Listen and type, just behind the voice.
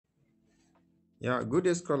Yeah, good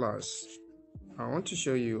day scholars. I want to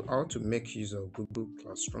show you how to make use of Google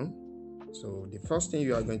Classroom. So the first thing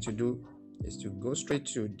you are going to do is to go straight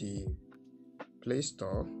to the Play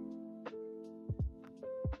Store.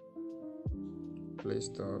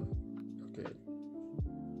 Okay.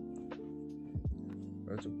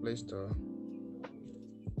 Go to Play Store.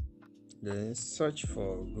 Then search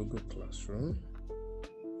for Google Classroom.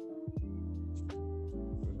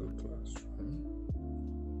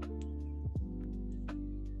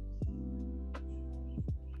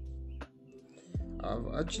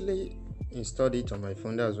 I've actually installed it on my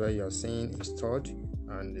phone. That's why you are seeing installed,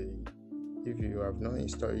 and if you have not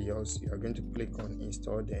installed yours, you are going to click on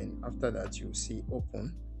install. Then after that you see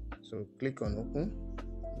open, so click on open.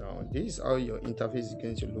 Now this is how your interface is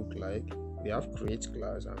going to look like. We have create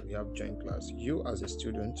class and we have join class. You as a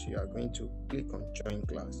student, you are going to click on join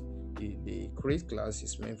class. The create class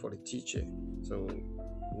is meant for the teacher, so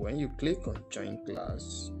when you click on join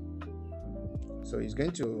class, so it's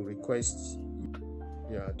going to request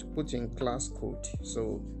to put in class code.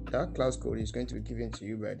 So that class code is going to be given to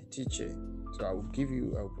you by the teacher. So I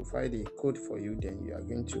will provide a code for you. Then you are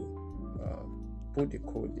going to put the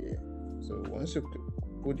code there. So once you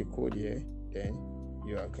put the code here, then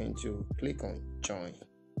you are going to click on join.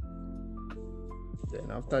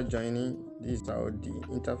 Then after joining, this is how the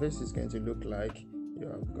interface is going to look like. You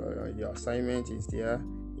have got your assignment is there.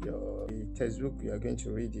 Your textbook you are going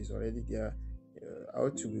to read is already there. How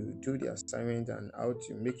to do the assignment and how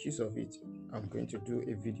to make use of it, I'm going to do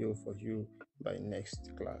a video for you by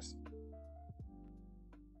next class.